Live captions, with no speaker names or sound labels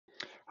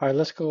All right,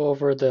 let's go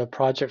over the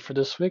project for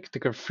this week, the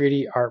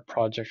Graffiti Art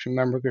Project.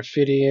 Remember,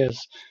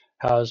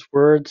 has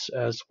words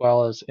as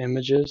well as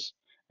images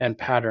and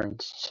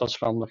patterns. So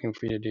that's what I'm looking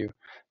for you to do,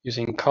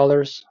 using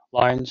colors,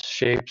 lines,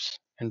 shapes,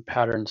 and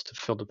patterns to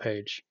fill the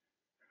page.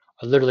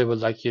 I literally would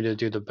like you to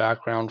do the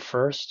background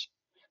first,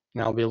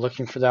 and I'll be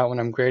looking for that when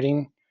I'm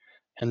grading,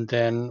 and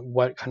then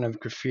what kind of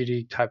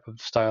graffiti type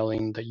of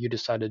styling that you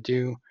decide to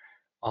do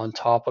on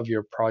top of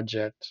your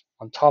project,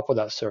 on top of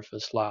that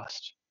surface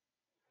last.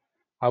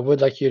 I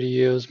would like you to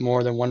use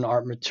more than one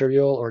art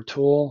material or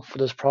tool for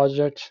this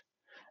project,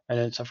 and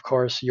it's of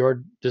course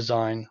your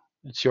design,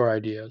 it's your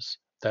ideas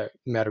that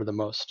matter the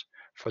most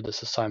for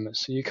this assignment.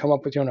 So you come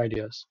up with your own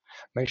ideas.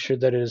 Make sure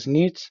that it is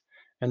neat,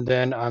 and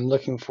then I'm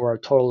looking for a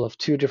total of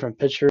 2 different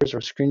pictures or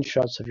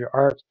screenshots of your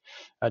art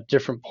at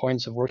different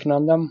points of working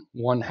on them,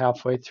 one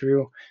halfway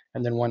through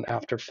and then one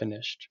after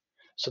finished.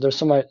 So there's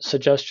some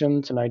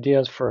suggestions and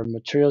ideas for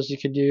materials you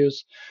could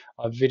use,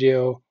 a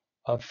video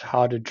of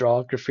how to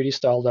draw graffiti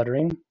style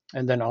lettering,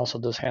 and then also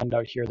this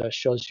handout here that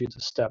shows you the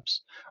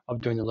steps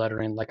of doing the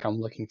lettering like I'm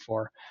looking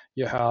for.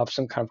 You have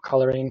some kind of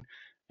coloring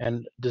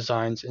and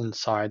designs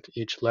inside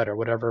each letter,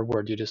 whatever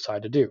word you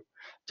decide to do.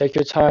 Take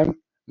your time,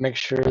 make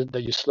sure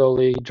that you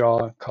slowly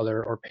draw,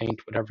 color, or paint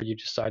whatever you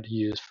decide to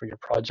use for your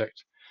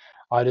project.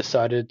 I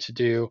decided to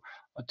do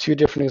 2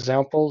 different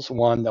examples,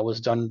 one that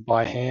was done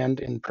by hand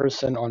in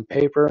person on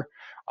paper.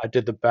 I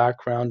did the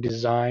background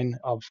design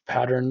of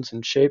patterns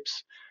and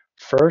shapes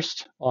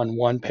first on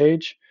one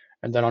page,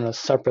 and then on a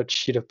separate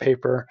sheet of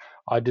paper,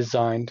 I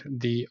designed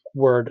the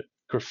word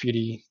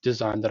graffiti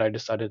design that I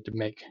decided to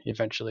make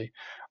eventually.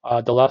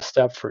 The last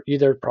step for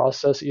either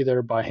process,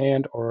 either by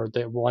hand or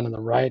the one on the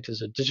right,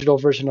 is a digital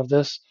version of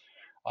this.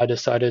 I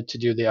decided to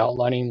do the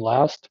outlining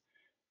last,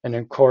 and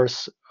of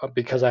course,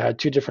 because I had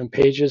 2 different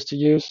pages to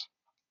use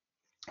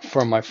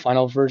for my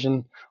final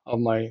version of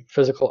my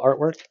physical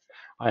artwork,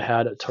 I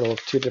had a total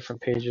of 2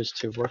 different pages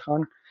to work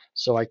on.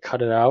 So I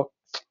cut it out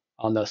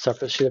on the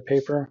separate sheet of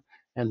paper,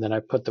 and then I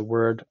put the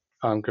word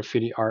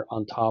graffiti art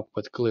on top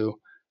with glue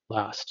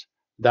last.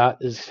 That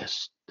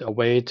is a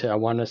way I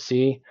want to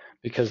see,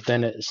 because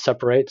then it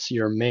separates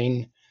your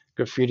main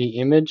graffiti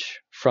image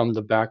from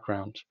the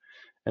background.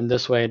 And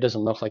this way it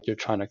doesn't look like you're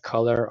trying to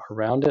color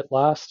around it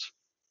last.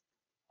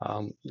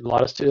 A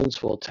lot of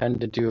students will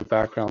tend to do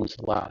backgrounds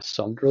last.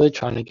 So I'm really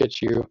trying to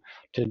get you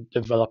to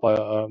develop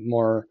a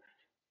more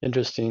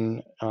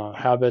interesting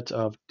habit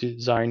of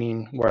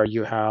designing where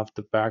you have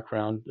the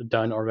background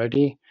done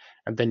already,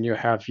 and then you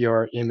have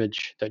your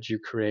image that you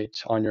create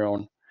on your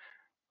own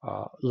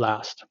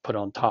last put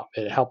on top.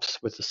 It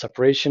helps with the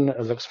separation.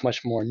 It looks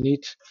much more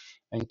neat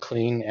and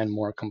clean and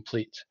more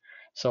complete.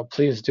 So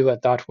please do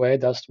it that way.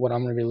 That's what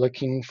I'm going to be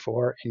looking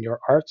for in your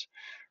art,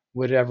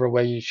 whatever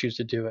way you choose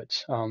to do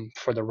it.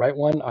 For the right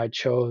one, I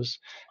chose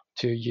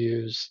to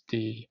use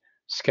the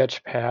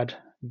Sketchpad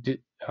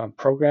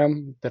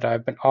program that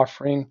I've been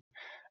offering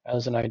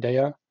as an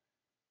idea.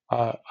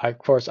 Of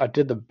course, I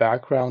did the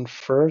background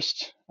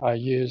first. I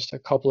used a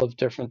couple of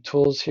different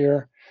tools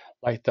here,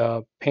 like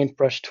the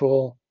paintbrush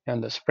tool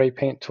and the spray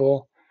paint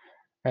tool.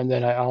 And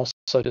then I also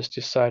just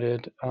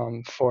decided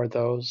for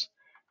those,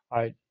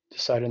 I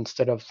decided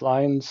instead of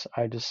lines,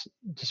 I just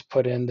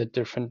put in the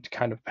different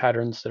kind of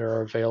patterns that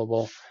are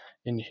available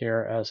in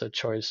here as a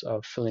choice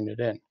of filling it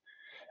in.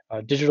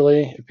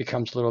 Digitally, it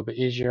becomes a little bit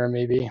easier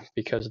maybe,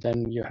 because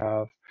then you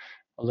have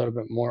a little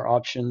bit more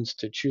options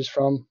to choose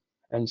from.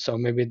 And so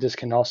maybe this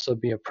can also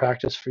be a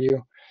practice for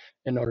you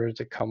in order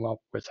to come up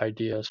with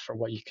ideas for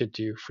what you could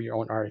do for your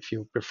own art if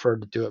you prefer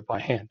to do it by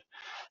hand.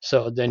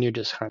 So then you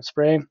just kind of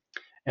spray.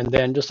 And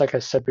then just like I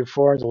said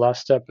before, the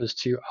last step is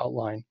to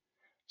outline.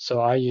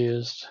 So I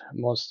used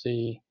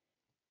mostly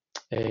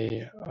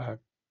a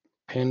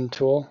pen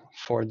tool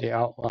for the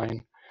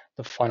outline,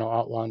 the final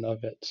outline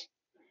of it.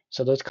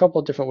 So there's a couple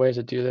of different ways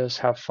to do this.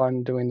 Have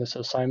fun doing this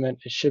assignment.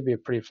 It should be a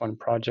pretty fun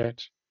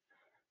project.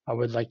 I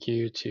would like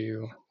you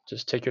to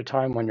just take your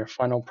time on your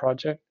final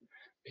project,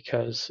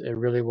 because it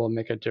really will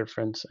make a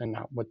difference in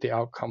what the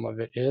outcome of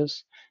it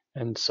is.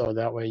 And so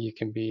that way you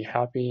can be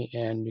happy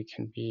and you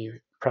can be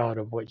proud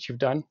of what you've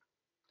done.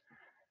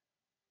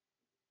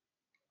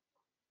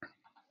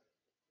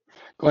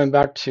 Going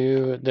back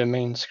to the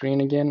main screen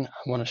again,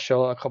 I want to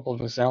show a couple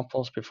of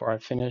examples before I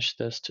finish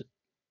this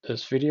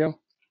video.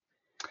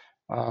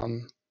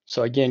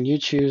 So again, you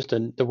choose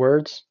the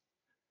words.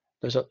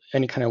 There's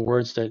any kind of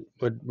words that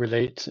would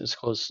relate to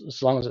school, as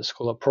long as it's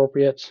school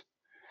appropriate.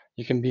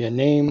 It can be a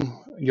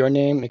name, your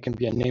name. It can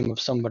be a name of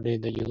somebody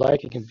that you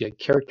like. It can be a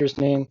character's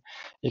name.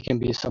 It can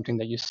be something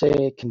that you say.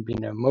 It can be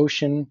an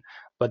emotion.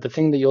 But the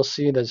thing that you'll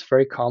see that's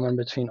very common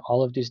between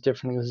all of these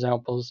different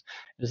examples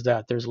is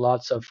that there's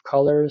lots of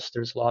colors,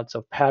 there's lots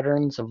of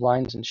patterns of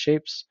lines and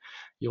shapes.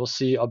 You'll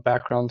see a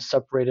background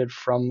separated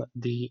from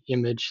the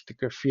image, the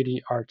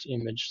graffiti art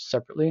image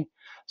separately.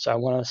 So I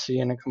want to see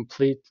a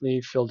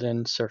completely filled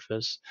in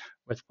surface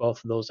with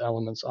both of those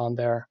elements on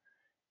there.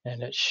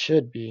 And it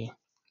should be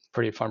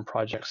pretty fun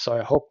project. So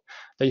I hope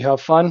that you have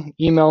fun.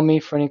 Email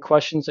me for any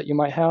questions that you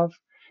might have,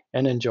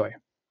 and enjoy.